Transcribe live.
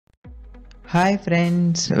Hi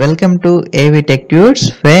friends, welcome to AV Tech Tuts.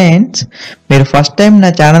 Friends, మీరు first time నా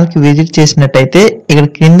ఛానల్కి visit చేసినట్టయితే ఇక్కడ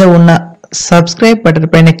కింద ఉన్న సబ్స్క్రైబ్ బటన్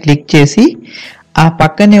పైన క్లిక్ చేసి ఆ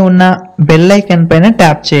పక్కనే ఉన్న బెల్ ఐకాన్ పైన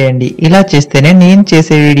ట్యాప్ చేయండి. ఇలా చేస్తేనే నేను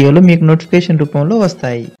చేసే వీడియోలు మీకు నోటిఫికేషన్ రూపంలో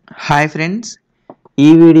వస్తాయి. హాయ్ ఫ్రెండ్స్,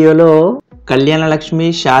 ఈ వీడియోలో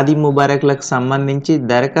కళ్యాణలక్ష్మి షాదీముబారక్లకు సంబంధించి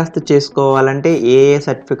దరఖాస్తు చేసుకోవాలంటే ఏ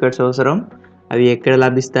సర్టిఫికెట్స్ అవసరం, అవి ఎక్కడ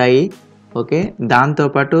లభిస్తాయి, ఓకే,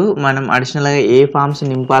 దాంతోపాటు మనం అడిషనల్గా ఏ ఫామ్స్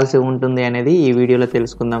నింపాల్సి ఉంటుంది అనేది ఈ వీడియోలో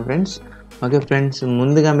తెలుసుకుందాం ఫ్రెండ్స్. ఓకే ఫ్రెండ్స్,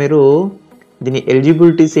 ముందుగా మీరు దీని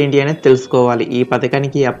ఎలిజిబిలిటీస్ ఏంటి అనేది తెలుసుకోవాలి. ఈ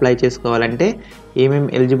పథకానికి అప్లై చేసుకోవాలంటే ఏమేమి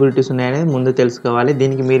ఎలిజిబిలిటీస్ ఉన్నాయనేది ముందు తెలుసుకోవాలి.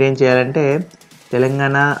 దీనికి మీరేం చేయాలంటే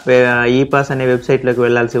తెలంగాణ ఈపాస్ అనే వెబ్సైట్లోకి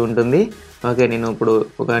వెళ్ళాల్సి ఉంటుంది. ఓకే, నేను ఇప్పుడు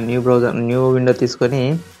ఒక న్యూ విండో తీసుకొని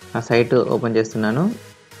ఆ సైట్ ఓపెన్ చేస్తున్నాను.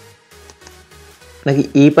 నాకు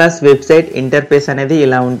ఈపాస్ వెబ్సైట్ ఇంటర్ఫేస్ అనేది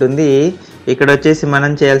ఇలా ఉంటుంది. ఇక్కడ వచ్చేసి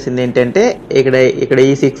మనం చేయాల్సింది ఏంటంటే ఇక్కడ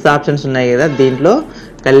ఈ 6 ఆప్షన్స్ ఉన్నాయి కదా, దీంట్లో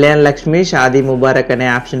కళ్యాణలక్ష్మి షాదీముబారక్ అనే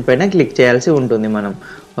ఆప్షన్ పైన క్లిక్ చేయాల్సి ఉంటుంది మనం.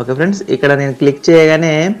 ఓకే ఫ్రెండ్స్, ఇక్కడ నేను క్లిక్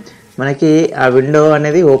చేయగానే మనకి ఆ విండో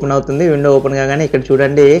అనేది ఓపెన్ అవుతుంది. విండో ఓపెన్ కాగానే ఇక్కడ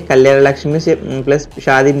చూడండి, కళ్యాణలక్ష్మి ప్లస్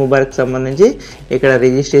షాదీముబారక్ సంబంధించి ఇక్కడ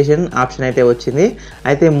రిజిస్ట్రేషన్ ఆప్షన్ అయితే వచ్చింది.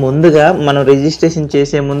 అయితే ముందుగా మనం రిజిస్ట్రేషన్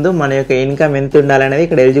చేసే ముందు మన యొక్క ఇన్కమ్ ఎంత ఉండాలనేది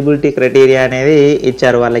ఇక్కడ ఎలిజిబిలిటీ క్రైటీరియా అనేది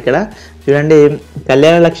ఇచ్చారు వాళ్ళు. ఇక్కడ చూడండి,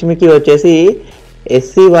 కళ్యాణలక్ష్మికి వచ్చేసి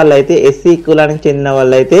ఎస్సీ వాళ్ళైతే, ఎస్సీ కులానికి చెందిన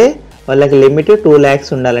వాళ్ళైతే వాళ్ళకి లిమిట్ 2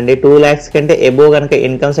 lakhs ఉండాలండి. 2 lakhs కంటే ఎబో కనుక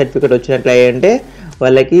ఇన్కమ్ సర్టిఫికేట్ వచ్చినట్లయితే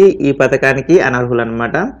వాళ్ళకి ఈ పథకానికి అనర్హులు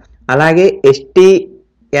అనమాట. అలాగే ఎస్టీ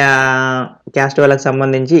క్యాస్ట్ వాళ్ళకి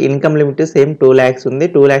సంబంధించి ఇన్కమ్ లిమిట్ సేమ్ 2 lakhs ఉంది.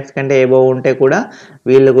 2 lakhs కంటే ఎబో ఉంటే కూడా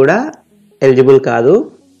వీళ్ళు కూడా ఎలిజిబుల్ కాదు.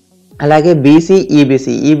 అలాగే బీసీ,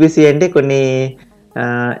 ఈబీసీ అంటే కొన్ని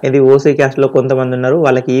ఇది ఓసీ క్యాస్ట్లో కొంతమంది ఉన్నారు,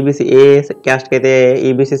 వాళ్ళకి ఈబీసీ, ఏ క్యాస్ట్కి అయితే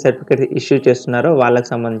ఈబీసీ సర్టిఫికేట్ ఇష్యూ చేస్తున్నారో వాళ్ళకి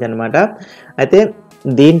సంబంధించి అనమాట. అయితే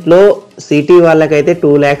దీంట్లో సిటీ వాళ్ళకైతే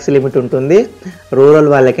 2 lakhs లిమిట్ ఉంటుంది.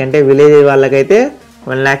 రూరల్ వాళ్ళకి అంటే విలేజ్ వాళ్ళకైతే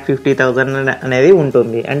 1,50,000 అనేది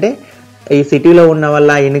ఉంటుంది. అంటే ఈ సిటీలో ఉన్న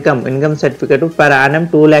వాళ్ళ income certificate per annum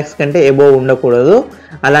 2 lakhs కంటే ఎబో ఉండకూడదు.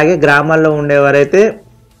 అలాగే గ్రామాల్లో ఉండేవారైతే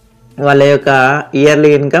వాళ్ళ యొక్క ఇయర్లీ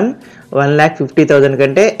ఇన్కమ్ 1,50,000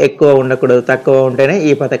 కంటే ఎక్కువ ఉండకూడదు, తక్కువ ఉంటేనే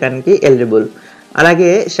ఈ పథకానికి ఎలిజిబుల్.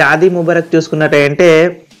 అలాగే షాదీముబారక్ చూసుకున్నట్టయితే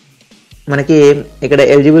మనకి ఇక్కడ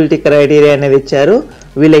ఎలిజిబిలిటీ క్రైటీరియా అనేది ఇచ్చారు.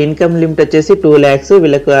 వీళ్ళ ఇన్కమ్ లిమిట్ వచ్చేసి 2 lakhs.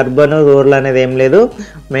 వీళ్ళకు అర్బన్, రూరల్ అనేది ఏం లేదు.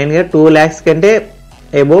 మెయిన్గా 2 lakhs కంటే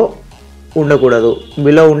ఎబో ఉండకూడదు,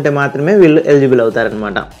 బిలో ఉంటే మాత్రమే వీళ్ళు ఎలిజిబుల్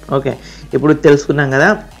అవుతారనమాట. ఓకే, ఇప్పుడు తెలుసుకున్నాం కదా.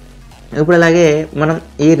 ఇప్పుడు అలాగే మనం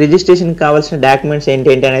ఈ రిజిస్ట్రేషన్కి కావాల్సిన డాక్యుమెంట్స్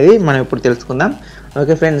ఏంటి అనేది మనం ఇప్పుడు తెలుసుకుందాం.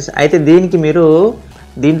 ఓకే ఫ్రెండ్స్, అయితే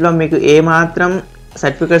దీంట్లో మీకు ఏమాత్రం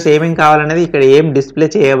సర్టిఫికేట్స్ ఏమేమి కావాలనేది ఇక్కడ ఏం డిస్ప్లే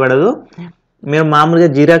చేయబడదు. మీరు మామూలుగా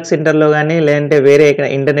జిరాక్స్ సెంటర్లో కానీ లేదంటే వేరే ఇక్కడ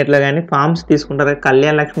ఇంటర్నెట్లో కానీ ఫామ్స్ తీసుకుంటారు.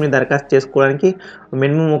 కళ్యాణలక్ష్మిని దరఖాస్తు చేసుకోవడానికి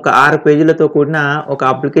మినిమం ఒక 6 పేజీలతో కూడిన ఒక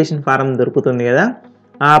అప్లికేషన్ ఫారం దొరుకుతుంది కదా.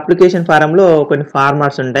 ఆ అప్లికేషన్ ఫారంలో కొన్ని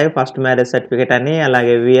ఫార్మాట్స్ ఉంటాయి. ఫస్ట్ మ్యారేజ్ సర్టిఫికేట్ అని,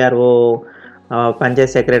 అలాగే విఆర్ఓ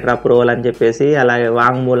పంచాయత్ సెక్రటరీ అప్రూవల్ అని చెప్పేసి, అలాగే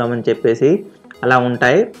వాంగ్మూలం అని చెప్పేసి అలా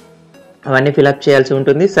ఉంటాయి. అవన్నీ ఫిలప్ చేయాల్సి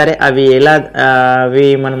ఉంటుంది. సరే, అవి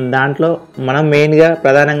మనం మెయిన్గా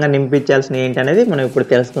ప్రధానంగా నింపించాల్సిన ఏంటి అనేది మనం ఇప్పుడు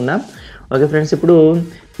తెలుసుకుందాం. ఓకే ఫ్రెండ్స్, ఇప్పుడు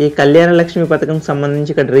ఈ కళ్యాణలక్ష్మి పథకం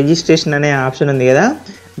సంబంధించి ఇక్కడ రిజిస్ట్రేషన్ అనే ఆప్షన్ ఉంది కదా,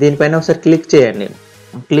 దీనిపైన ఒకసారి క్లిక్ చేయండి.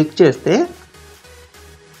 క్లిక్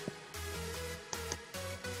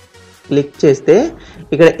చేస్తే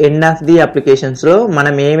ఇక్కడ ఎండ్ ఆఫ్ ది అప్లికేషన్స్లో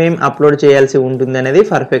మనం ఏమేమి అప్లోడ్ చేయాల్సి ఉంటుంది అనేది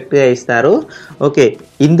పర్ఫెక్ట్గా ఇస్తారు. ఓకే,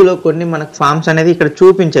 ఇందులో కొన్ని మనకు ఫామ్స్ అనేది ఇక్కడ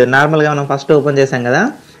చూపించదు. నార్మల్గా మనం ఫస్ట్ ఓపెన్ చేసాం కదా,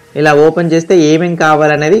 ఇలా ఓపెన్ చేస్తే ఏమేమి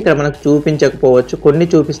కావాలనేది ఇక్కడ మనకు చూపించకపోవచ్చు. కొన్ని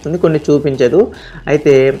చూపిస్తుంది, కొన్ని చూపించదు.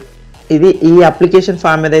 అయితే ఈ అప్లికేషన్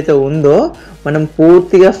ఫామ్ ఏదైతే ఉందో మనం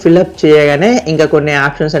పూర్తిగా ఫిలప్ చేయగానే ఇంకా కొన్ని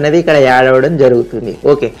ఆప్షన్స్ అనేది ఇక్కడ యాడ్ అవ్వడం జరుగుతుంది.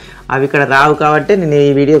 ఓకే, అవి ఇక్కడ రావు కాబట్టి నేను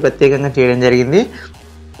ఈ వీడియో ప్రత్యేకంగా చేయడం జరిగింది.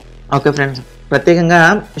 ఓకే ఫ్రెండ్స్, ప్రత్యేకంగా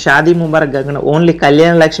షాదీముబారక్ కాకుండా ఓన్లీ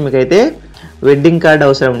కళ్యాణలక్ష్మికి అయితే వెడ్డింగ్ కార్డ్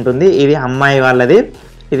అవసరం ఉంటుంది. ఇది అమ్మాయి వాళ్ళది.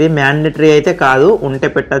 ఇది మ్యాండేటరీ అయితే కాదు, ఉంటే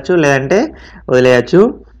పెట్టచ్చు లేదంటే వదిలేయచ్చు.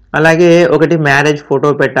 అలాగే ఒకటి మ్యారేజ్ ఫోటో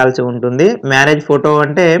పెట్టాల్సి ఉంటుంది. మ్యారేజ్ ఫోటో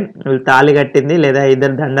అంటే వీళ్ళు తాళి కట్టింది లేదా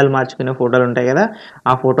ఇద్దరు దండలు మార్చుకునే ఫోటోలు ఉంటాయి కదా,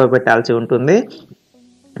 ఆ ఫోటో పెట్టాల్సి ఉంటుంది.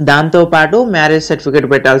 దాంతోపాటు మ్యారేజ్ సర్టిఫికేట్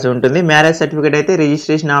పెట్టాల్సి ఉంటుంది. మ్యారేజ్ సర్టిఫికేట్ అయితే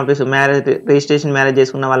రిజిస్ట్రేషన్ ఆఫీస్ మ్యారేజ్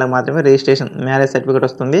చేసుకున్న వాళ్ళకి మాత్రమే మ్యారేజ్ సర్టిఫికేట్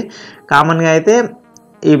వస్తుంది. కామన్గా అయితే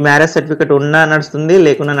ఈ మ్యారేజ్ సర్టిఫికేట్ ఉన్నా నడుస్తుంది,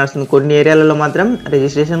 లేకున్నా నడుస్తుంది. కొన్ని ఏరియాలలో మాత్రం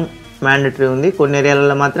రిజిస్ట్రేషన్ మ్యాండేటరీ ఉంది, కొన్ని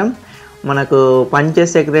ఏరియాలలో మాత్రం మనకు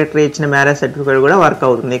పంచాయత్ సెక్రటరీ ఇచ్చిన మ్యారేజ్ సర్టిఫికేట్ కూడా వర్క్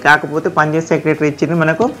అవుతుంది. కాకపోతే పంచాయత్ సెక్రటరీ ఇచ్చింది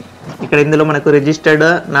మనకు ఇందులో మనకు రిజిస్టర్డ్,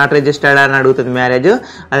 నాట్ రిజిస్టర్డ్ అని అడుగుతుంది మ్యారేజ్.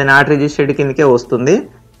 అది నాట్ రిజిస్టర్డ్ కిందకే వస్తుంది.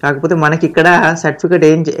 కాకపోతే మనకి ఇక్కడ సర్టిఫికేట్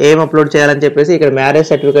ఏం అప్లోడ్ చేయాలని చెప్పేసి ఇక్కడ మ్యారేజ్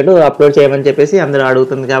సర్టిఫికేట్ అప్లోడ్ చేయమని చెప్పేసి అందరూ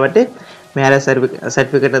అడుగుతుంది. కాబట్టి మ్యారేజ్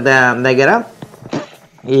సర్టిఫికేట్ దగ్గర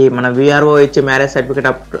ఈ మన విఆర్ఓ ఇచ్చే మ్యారేజ్ సర్టిఫికేట్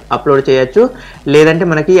అప్లోడ్ చేయొచ్చు. లేదంటే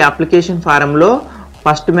మనకి అప్లికేషన్ ఫారంలో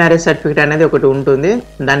ఫస్ట్ మ్యారేజ్ సర్టిఫికేట్ అనేది ఒకటి ఉంటుంది,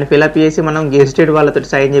 దాన్ని ఫిలప్ చేసి మనం గెజిటెడ్ వాళ్ళతో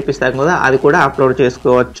సైన్ చేపిస్తాం కదా, అది కూడా అప్లోడ్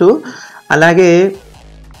చేసుకోవచ్చు. అలాగే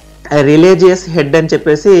రిలీజియస్ హెడ్ అని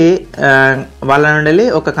చెప్పేసి వాళ్ళ నుండి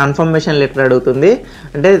ఒక కన్ఫర్మేషన్ లెటర్ అడుగుతుంది.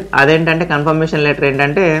 అంటే అదేంటంటే కన్ఫర్మేషన్ లెటర్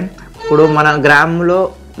ఏంటంటే ఇప్పుడు మన గ్రామంలో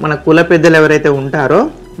మన కుల పెద్దలు ఎవరైతే ఉంటారో,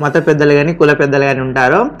 మత పెద్దలు కానీ కుల పెద్దలు కానీ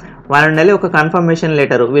ఉంటారో వాళ్ళ నుండి ఒక కన్ఫర్మేషన్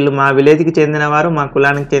లెటర్, వీళ్ళు మా విలేజ్కి చెందినవారు, మా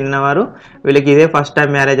కులానికి చెందినవారు, వీళ్ళకి ఇదే ఫస్ట్ టైం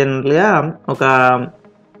మ్యారేజ్ అన్నట్లుగా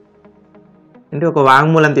ఒక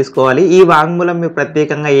వాంగ్మూలం తీసుకోవాలి. ఈ వాంగ్మూలం మీరు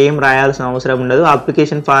ప్రత్యేకంగా ఏం రాయాల్సిన అవసరం ఉండదు.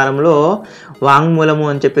 అప్లికేషన్ ఫారంలో వాంగ్మూలము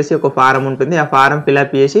అని చెప్పేసి ఒక ఫారం ఉంటుంది, ఆ ఫారం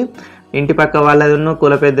ఫిలప్ చేసి ఇంటి పక్క వాళ్ళది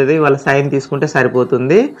కుల పెద్దది వాళ్ళ సైన్ తీసుకుంటే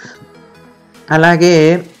సరిపోతుంది. అలాగే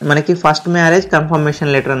మనకి ఫస్ట్ మ్యారేజ్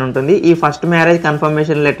కన్ఫర్మేషన్ లెటర్ అని ఉంటుంది. ఈ ఫస్ట్ మ్యారేజ్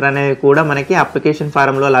కన్ఫర్మేషన్ లెటర్ అనేది కూడా మనకి అప్లికేషన్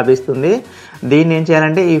ఫారంలో లభిస్తుంది. దీన్ని ఏం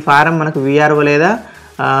చేయాలంటే ఈ ఫారం మనకు విఆర్ఓ లేదా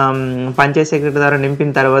పంచాయత్ సెక్రటరీ ద్వారా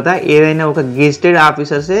నింపిన తర్వాత ఏదైనా ఒక గెజిటెడ్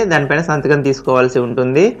ఆఫీసర్సే దానిపైన సంతకం తీసుకోవాల్సి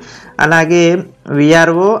ఉంటుంది. అలాగే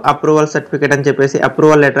విఆర్ఓ అప్రూవల్ సర్టిఫికేట్ అని చెప్పేసి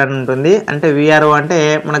అప్రూవల్ లెటర్ అని ఉంటుంది. అంటే విఆర్ఓ అంటే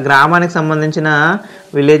మన గ్రామానికి సంబంధించిన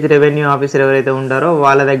విలేజ్ రెవెన్యూ ఆఫీసర్ ఎవరైతే ఉంటారో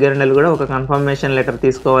వాళ్ళ దగ్గర నుండి కూడా ఒక కన్ఫర్మేషన్ లెటర్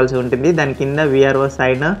తీసుకోవాల్సి ఉంటుంది. దాని కింద విఆర్ఓ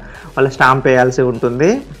సైన్ వాళ్ళ స్టాంప్ వేయాల్సి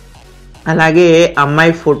ఉంటుంది. అలాగే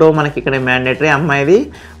అమ్మాయి ఫోటో మనకి ఇక్కడ మ్యాండేటరీ, అమ్మాయిది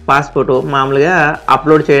పాస్ ఫోటో మామూలుగా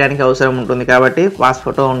అప్లోడ్ చేయడానికి అవసరం ఉంటుంది కాబట్టి పాస్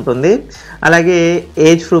ఫోటో ఉంటుంది. అలాగే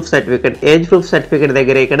ఏజ్ ప్రూఫ్ సర్టిఫికేట్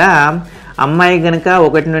దగ్గర ఇక్కడ అమ్మాయి కనుక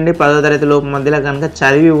 1 నుండి 10వ తరగతి లోపు మధ్యలో కనుక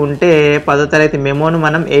చదివి ఉంటే 10వ తరగతి మెమోను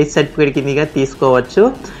మనం ఏజ్ సర్టిఫికేట్ కిందగా తీసుకోవచ్చు.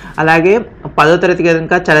 అలాగే 10వ తరగతి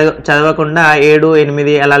కనుక చదవకుండా 7,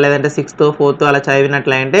 8 అలా లేదంటే 6th, 4th అలా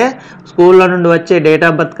చదివినట్లయితే స్కూల్లో నుండి వచ్చే date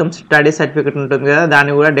of birth come study certificate ఉంటుంది కదా,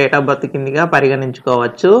 దాన్ని కూడా డేట్ ఆఫ్ బర్త్ కిందగా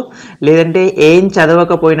పరిగణించుకోవచ్చు. లేదంటే ఏం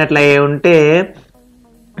చదవకపోయినట్లయి ఉంటే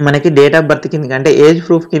మనకి డేట్ ఆఫ్ బర్త్ కిందకి అంటే ఏజ్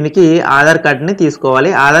ప్రూఫ్ కిందకి ఆధార్ కార్డుని తీసుకోవాలి.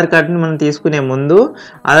 ఆధార్ కార్డుని మనం తీసుకునే ముందు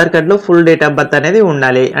ఆధార్ కార్డులో ఫుల్ డేట్ ఆఫ్ బర్త్ అనేది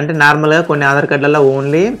ఉండాలి. అంటే నార్మల్గా కొన్ని ఆధార్ కార్డులలో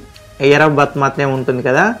ఓన్లీ ఇయర్ ఆఫ్ బర్త్ మాత్రమే ఉంటుంది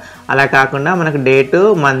కదా, అలా కాకుండా మనకు డేటు,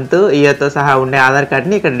 మంత్, ఇయర్తో సహా ఉండే ఆధార్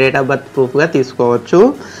కార్డుని ఇక్కడ డేట్ ఆఫ్ బర్త్ ప్రూఫ్గా తీసుకోవచ్చు.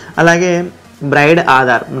 అలాగే బ్రైడ్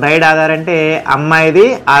ఆధార్ అంటే అమ్మాయిది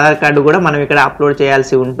ఆధార్ కార్డు కూడా మనం ఇక్కడ అప్లోడ్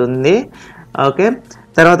చేయాల్సి ఉంటుంది. ఓకే,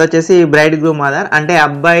 తర్వాత వచ్చేసి బ్రైడ్ గ్రూమ్ ఆధార్ అంటే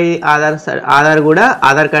అబ్బాయి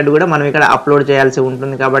ఆధార్ కార్డు కూడా మనం ఇక్కడ అప్లోడ్ చేయాల్సి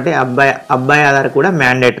ఉంటుంది కాబట్టి అబ్బాయి ఆధార్ కూడా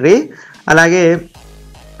మ్యాండేటరీ. అలాగే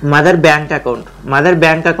మదర్ బ్యాంక్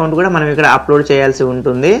అకౌంట్ కూడా మనం ఇక్కడ అప్లోడ్ చేయాల్సి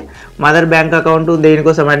ఉంటుంది. మదర్ బ్యాంక్ అకౌంట్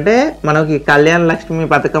దేనికోసం అంటే మనకి కళ్యాణ లక్ష్మి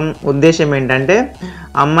పథకం ఉద్దేశం ఏంటంటే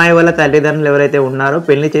అమ్మాయి వాళ్ళ తల్లిదండ్రులు ఎవరైతే ఉన్నారో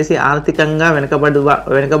పెళ్లి చేసి ఆర్థికంగా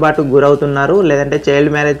వెనుకబాటుకు గురవుతున్నారు లేదంటే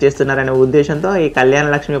చైల్డ్ మ్యారేజ్ చేస్తున్నారు అనే ఉద్దేశంతో ఈ కళ్యాణ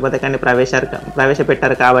లక్ష్మి పథకాన్ని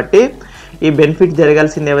ప్రవేశపెట్టారు. కాబట్టి ఈ బెనిఫిట్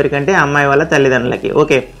జరగాల్సింది ఎవరికంటే అమ్మాయి వాళ్ళ తల్లిదండ్రులకి.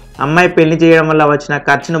 ఓకే, అమ్మాయి పెళ్లి చేయడం వల్ల వచ్చిన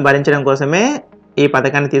ఖర్చును భరించడం కోసమే ఈ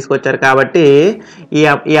పథకాన్ని తీసుకొచ్చారు కాబట్టి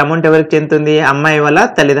ఈ అమౌంట్ ఎవరికి చెందుతుంది? అమ్మాయి వాళ్ళ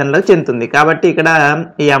తల్లిదండ్రులకు చెందుతుంది. కాబట్టి ఇక్కడ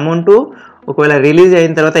ఈ అమౌంట్ ఒకవేళ రిలీజ్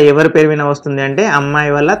అయిన తర్వాత ఎవరి పేరు మీద వస్తుంది అంటే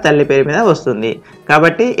అమ్మాయి వాళ్ళ తల్లి పేరు మీద వస్తుంది.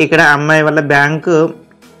 కాబట్టి ఇక్కడ అమ్మాయి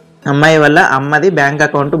వాళ్ళ అమ్మది బ్యాంక్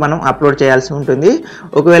అకౌంట్ మనం అప్లోడ్ చేయాల్సి ఉంటుంది.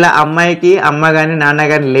 ఒకవేళ అమ్మాయికి అమ్మ కానీ నాన్న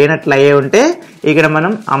కానీ లేనట్లు అయ్యే ఉంటే ఇక్కడ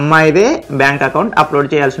మనం అమ్మాయిదే బ్యాంక్ అకౌంట్ అప్లోడ్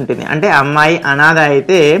చేయాల్సి ఉంటుంది. అంటే అమ్మాయి అనాథ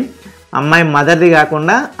అయితే అమ్మాయి మదర్ది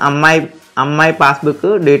కాకుండా అమ్మాయి పాస్బుక్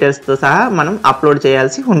డీటెయిల్స్తో సహా మనం అప్లోడ్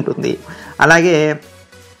చేయాల్సి ఉంటుంది. అలాగే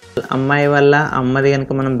అమ్మాయి వల్ల అమ్మది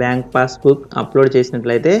కనుక మనం బ్యాంక్ పాస్బుక్ అప్లోడ్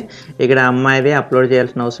చేసినట్లయితే ఇక్కడ అమ్మాయిదే అప్లోడ్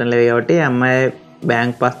చేయాల్సిన అవసరం లేదు కాబట్టి అమ్మాయి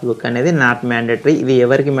బ్యాంక్ పాస్బుక్ అనేది నాట్ మ్యాండేటరీ. ఇది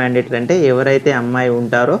ఎవరికి మ్యాండేటరీ అంటే ఎవరైతే అమ్మాయి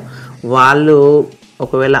ఉంటారో వాళ్ళు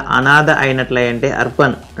ఒకవేళ అనాథ అయినట్లయితే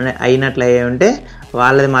అర్పన్ అయినట్లయి ఉంటే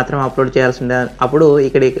వాళ్ళది మాత్రం అప్లోడ్ చేయాల్సి ఉంటుంది. అప్పుడు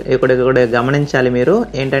ఇక్కడ గమనించాలి మీరు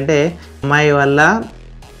ఏంటంటే అమ్మాయి వల్ల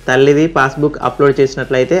తల్లిది పాస్బుక్ అప్లోడ్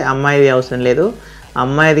చేసినట్లయితే అమ్మాయిది అవసరం లేదు,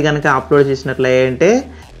 అమ్మాయిది కనుక అప్లోడ్ చేసినట్లయితే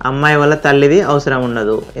అమ్మాయి వల్ల తల్లిది అవసరం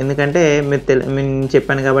ఉండదు. ఎందుకంటే నేను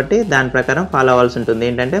చెప్పాను కాబట్టి దాని ప్రకారం ఫాలో అవ్వాల్సి ఉంటుంది.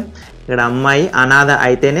 ఏంటంటే ఇక్కడ అమ్మాయి అనాథ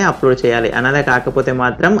అయితేనే అప్లోడ్ చేయాలి, అనాథ కాకపోతే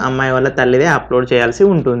మాత్రం అమ్మాయి వల్ల తల్లిదే అప్లోడ్ చేయాల్సి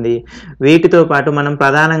ఉంటుంది. వీటితో పాటు మనం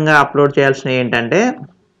ప్రధానంగా అప్లోడ్ చేయాల్సినవి ఏంటంటే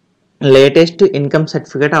లేటెస్ట్ ఇన్కమ్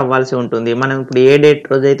సర్టిఫికేట్ అవ్వాల్సి ఉంటుంది. మనం ఇప్పుడు ఏ డేట్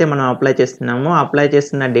రోజైతే మనం అప్లై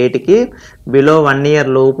చేస్తున్న డేట్కి బిలో 1 year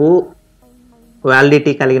లోపు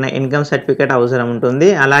వ్యాలిడిటీ కలిగిన ఇన్కమ్ సర్టిఫికేట్ అవసరం ఉంటుంది.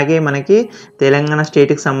 అలాగే మనకి తెలంగాణ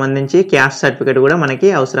స్టేట్కి సంబంధించి క్యాస్ట్ సర్టిఫికేట్ కూడా మనకి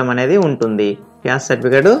అవసరం అనేది ఉంటుంది. క్యాస్ట్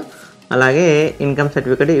సర్టిఫికేట్ అలాగే ఇన్కమ్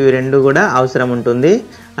సర్టిఫికేట్ ఇవి రెండు కూడా అవసరం ఉంటుంది.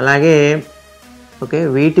 అలాగే ఓకే,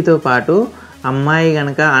 వీటితో పాటు అమ్మాయి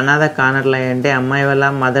కనుక అనాథ కానట్లయింటే అమ్మాయి వాళ్ళ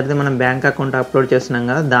మదర్ది మనం బ్యాంక్ అకౌంట్ అప్లోడ్ చేస్తున్నాం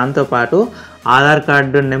కదా, దాంతోపాటు ఆధార్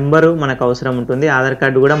కార్డు నెంబరు మనకు అవసరం ఉంటుంది. ఆధార్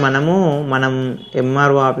కార్డు కూడా మనం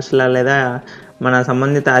ఎంఆర్ఓ ఆఫీసులో లేదా మన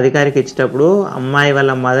సంబంధిత అధికారికి ఇచ్చేటప్పుడు అమ్మాయి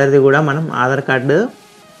వాళ్ళ మదర్ది కూడా మనం ఆధార్ కార్డు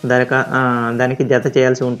దానికి జత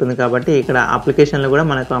చేయాల్సి ఉంటుంది. కాబట్టి ఇక్కడ అప్లికేషన్లో కూడా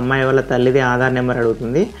మనకు అమ్మాయి వాళ్ళ తల్లిది ఆధార్ నెంబర్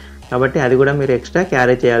అడుగుతుంది. కాబట్టి అది కూడా మీరు ఎక్స్ట్రా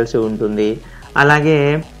క్యారీ చేయాల్సి ఉంటుంది. అలాగే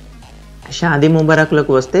షాదీ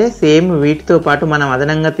ముబారక్లోకి వస్తే సేమ్ వీటితో పాటు మనం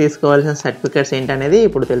అదనంగా తీసుకోవాల్సిన సర్టిఫికేట్స్ ఏంటనేది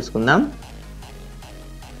ఇప్పుడు తెలుసుకుందాం.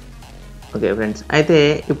 ఓకే ఫ్రెండ్స్, అయితే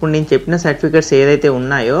ఇప్పుడు నేను చెప్పిన సర్టిఫికేట్స్ ఏదైతే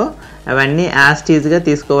ఉన్నాయో అవన్నీ యాస్టీజ్గా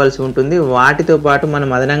తీసుకోవాల్సి ఉంటుంది. వాటితో పాటు మనం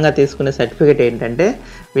అదనంగా తీసుకునే సర్టిఫికేట్ ఏంటంటే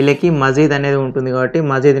వీళ్ళకి మజీద్ అనేది ఉంటుంది కాబట్టి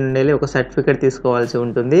మజీద్ నుండి ఒక సర్టిఫికేట్ తీసుకోవాల్సి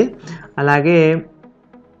ఉంటుంది. అలాగే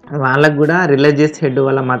వాళ్ళకు కూడా రిలీజియస్ హెడ్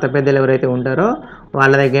వాళ్ళ మత పెద్దలు ఎవరైతే ఉంటారో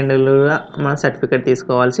వాళ్ళ దగ్గర కూడా మనం సర్టిఫికేట్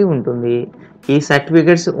తీసుకోవాల్సి ఉంటుంది. ఈ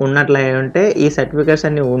సర్టిఫికేట్స్ ఉన్నట్లయితే ఈ సర్టిఫికేట్స్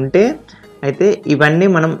అన్నీ ఉంటే అయితే ఇవన్నీ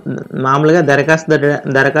మనం మామూలుగా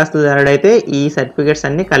దరఖాస్తుదారుడైతే ఈ సర్టిఫికేట్స్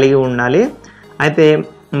అన్నీ కలిగి ఉండాలి. అయితే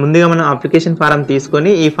ముందుగా మనం అప్లికేషన్ ఫారం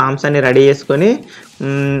తీసుకొని ఈ ఫామ్స్ అన్ని రెడీ చేసుకొని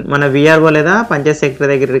మన విఆర్ఓ లేదా పంచాయత్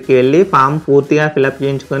సెక్రటరీ దగ్గరికి వెళ్ళి ఫామ్ పూర్తిగా ఫిలప్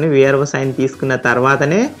చేయించుకొని విఆర్ఓ సైన్ తీసుకున్న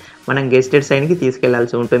తర్వాతనే మనం గెజిటెడ్ సైన్కి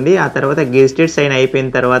తీసుకెళ్లాల్సి ఉంటుంది. ఆ తర్వాత గెజిటెడ్ సైన్ అయిపోయిన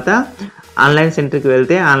తర్వాత ఆన్లైన్ సెంటర్కి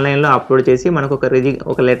వెళ్తే ఆన్లైన్లో అప్లోడ్ చేసి మనకు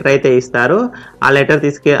ఒక లెటర్ అయితే ఇస్తారు. ఆ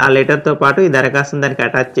లెటర్తో పాటు ఈ దరఖాస్తును దానికి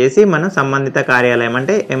అటాచ్ చేసి మనం సంబంధిత కార్యాలయం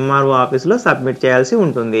అంటే ఎంఆర్ఓ ఆఫీస్లో సబ్మిట్ చేయాల్సి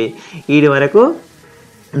ఉంటుంది. వీటి వరకు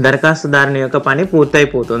దరఖాస్తుదారుని యొక్క పని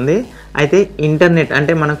పూర్తయిపోతుంది. అయితే ఇంటర్నెట్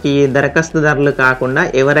అంటే మనకి దరఖాస్తుదారులు కాకుండా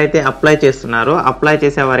ఎవరైతే అప్లై చేస్తున్నారో అప్లై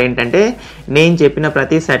చేసేవారు ఏంటంటే నేను చెప్పిన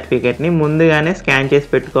ప్రతి సర్టిఫికేట్ని ముందుగానే స్కాన్ చేసి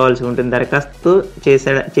పెట్టుకోవాల్సి ఉంటుంది. దరఖాస్తు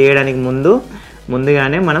చేయడానికి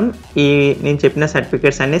ముందుగానే మనం నేను చెప్పిన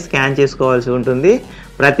సర్టిఫికేట్స్ అన్ని స్కాన్ చేసుకోవాల్సి ఉంటుంది.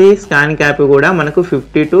 ప్రతి స్కాన్ కాపీ కూడా మనకు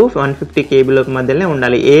 50 to 150 KB మధ్యలోనే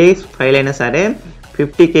ఉండాలి. ఏ ఫైల్ అయినా సరే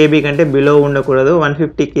 50 KB కంటే బిలో ఉండకూడదు,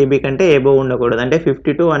 150 KB కంటే ఎబో ఉండకూడదు. అంటే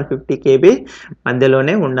 50 to 150 KB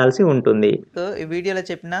మధ్యలోనే ఉండాల్సి ఉంటుంది. సో ఈ వీడియోలో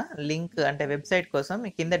చెప్పిన లింక్ అంటే వెబ్సైట్ కోసం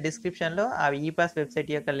కింద డిస్క్రిప్షన్లో ఆ ఈపాస్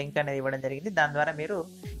వెబ్సైట్ యొక్క లింక్ అనేది ఇవ్వడం జరిగింది. దాని ద్వారా మీరు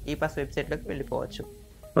ఈపాస్ వెబ్సైట్లోకి వెళ్ళిపోవచ్చు.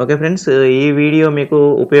 ఓకే ఫ్రెండ్స్, ఈ వీడియో మీకు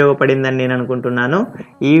ఉపయోగపడిందని నేను అనుకుంటున్నాను.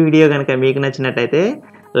 ఈ వీడియో కనుక మీకు నచ్చినట్టయితే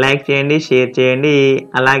లైక్ చేయండి, షేర్ చేయండి.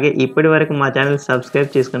 అలాగే ఇప్పటి వరకు మా ఛానల్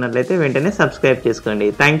సబ్స్క్రైబ్ చేసుకున్నట్లయితే వెంటనే సబ్స్క్రైబ్ చేసుకోండి.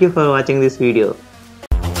 Thank you for watching this video.